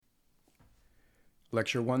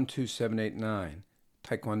Lecture 12789,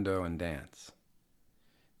 Taekwondo and Dance.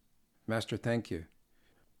 Master, thank you.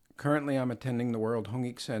 Currently, I'm attending the World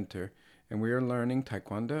Hongik Center, and we are learning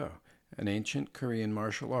Taekwondo, an ancient Korean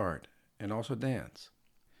martial art, and also dance.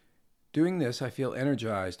 Doing this, I feel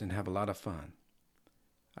energized and have a lot of fun.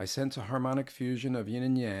 I sense a harmonic fusion of yin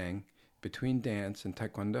and yang between dance and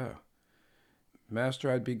Taekwondo. Master,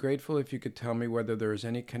 I'd be grateful if you could tell me whether there is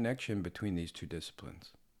any connection between these two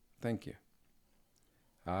disciplines. Thank you.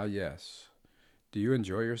 Ah, yes. Do you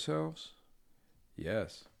enjoy yourselves?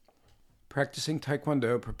 Yes. Practicing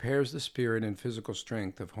Taekwondo prepares the spirit and physical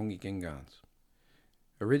strength of Hongik Ingans.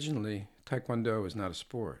 Originally, Taekwondo is not a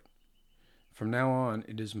sport. From now on,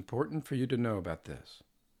 it is important for you to know about this.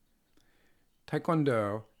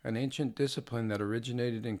 Taekwondo, an ancient discipline that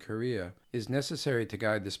originated in Korea, is necessary to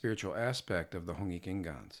guide the spiritual aspect of the Hongik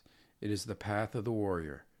Ingans. It is the path of the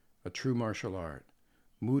warrior, a true martial art,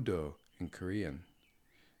 Mudo in Korean.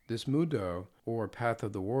 This Mudo, or path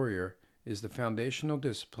of the warrior, is the foundational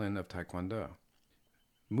discipline of Taekwondo.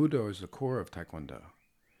 Mudo is the core of Taekwondo.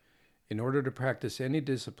 In order to practice any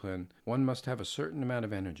discipline, one must have a certain amount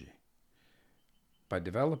of energy. By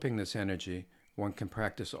developing this energy, one can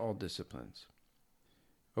practice all disciplines.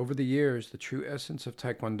 Over the years, the true essence of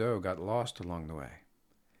Taekwondo got lost along the way.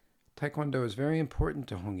 Taekwondo is very important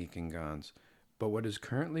to Hongik Ingans, but what is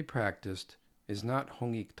currently practiced is not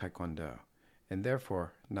Hongik Taekwondo, and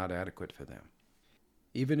therefore not adequate for them.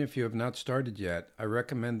 Even if you have not started yet, I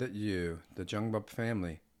recommend that you, the Jungbub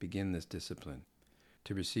family, begin this discipline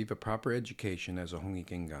to receive a proper education as a Hongik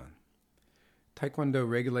Ingan. Taekwondo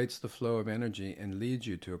regulates the flow of energy and leads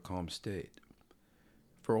you to a calm state.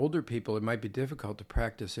 For older people, it might be difficult to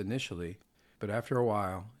practice initially, but after a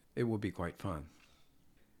while, it will be quite fun.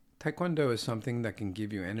 Taekwondo is something that can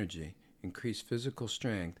give you energy, increase physical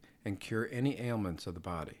strength, and cure any ailments of the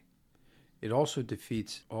body. It also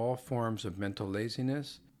defeats all forms of mental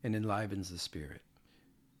laziness and enlivens the spirit.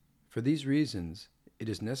 For these reasons, it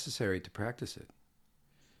is necessary to practice it.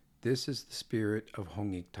 This is the spirit of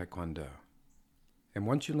Hongik Taekwondo. And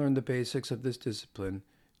once you learn the basics of this discipline,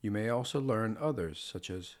 you may also learn others, such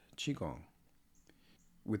as Qigong.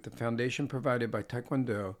 With the foundation provided by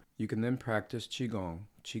Taekwondo, you can then practice Qigong,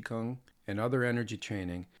 Qigong, and other energy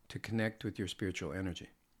training to connect with your spiritual energy.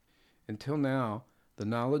 Until now, the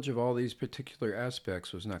knowledge of all these particular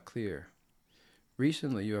aspects was not clear.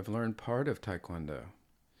 Recently, you have learned part of Taekwondo.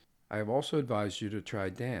 I have also advised you to try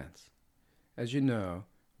dance. As you know,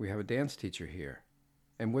 we have a dance teacher here.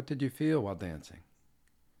 And what did you feel while dancing?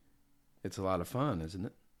 It's a lot of fun, isn't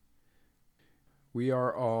it? We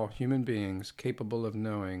are all human beings capable of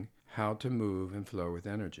knowing how to move and flow with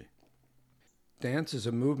energy. Dance is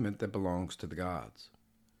a movement that belongs to the gods.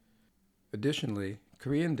 Additionally,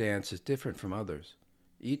 Korean dance is different from others.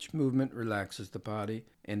 Each movement relaxes the body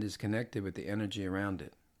and is connected with the energy around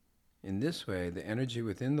it. In this way, the energy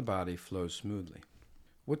within the body flows smoothly.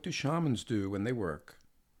 What do shamans do when they work?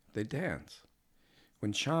 They dance.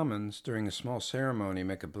 When shamans, during a small ceremony,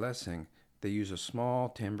 make a blessing, they use a small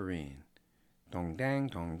tambourine. Dong-dang,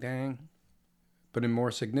 dong-dang. But in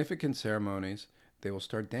more significant ceremonies, they will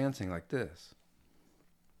start dancing like this.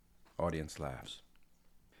 Audience laughs.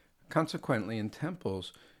 Consequently, in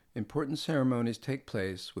temples, important ceremonies take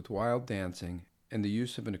place with wild dancing and the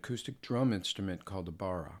use of an acoustic drum instrument called a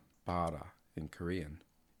bara in Korean.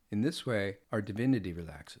 In this way, our divinity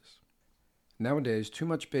relaxes. Nowadays, too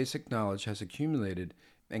much basic knowledge has accumulated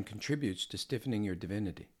and contributes to stiffening your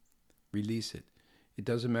divinity. Release it. It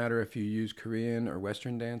doesn't matter if you use Korean or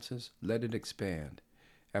Western dances, let it expand.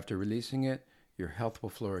 After releasing it, your health will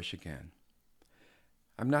flourish again.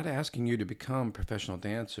 I'm not asking you to become professional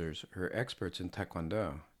dancers or experts in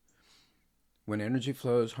Taekwondo. When energy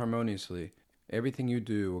flows harmoniously, everything you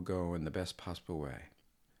do will go in the best possible way.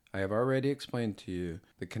 I have already explained to you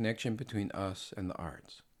the connection between us and the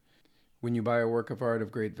arts. When you buy a work of art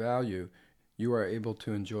of great value, you are able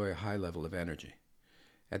to enjoy a high level of energy.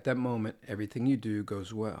 At that moment, everything you do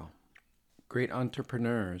goes well. Great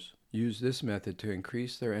entrepreneurs use this method to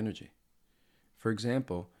increase their energy. For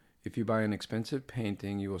example, if you buy an expensive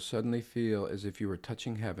painting, you will suddenly feel as if you were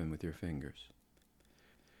touching heaven with your fingers.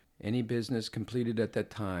 Any business completed at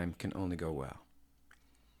that time can only go well.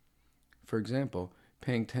 For example,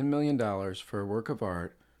 paying $10 million for a work of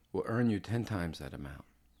art will earn you 10 times that amount.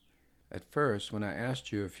 At first, when I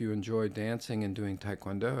asked you if you enjoy dancing and doing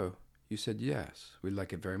Taekwondo, you said yes, we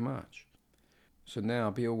like it very much. So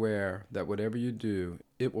now be aware that whatever you do,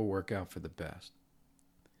 it will work out for the best.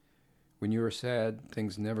 When you are sad,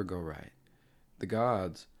 things never go right. The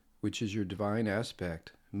gods, which is your divine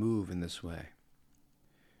aspect, move in this way.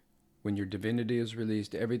 When your divinity is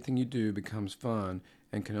released, everything you do becomes fun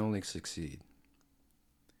and can only succeed.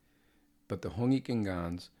 But the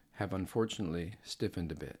Hongikingans have unfortunately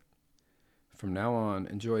stiffened a bit. From now on,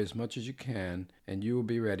 enjoy as much as you can, and you will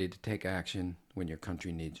be ready to take action when your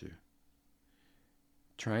country needs you.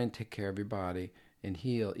 Try and take care of your body and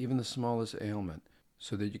heal even the smallest ailment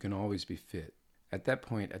so that you can always be fit. At that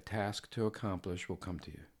point, a task to accomplish will come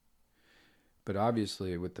to you. But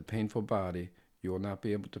obviously, with the painful body, you will not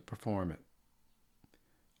be able to perform it.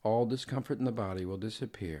 All discomfort in the body will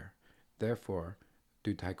disappear. Therefore,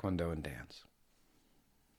 do Taekwondo and dance.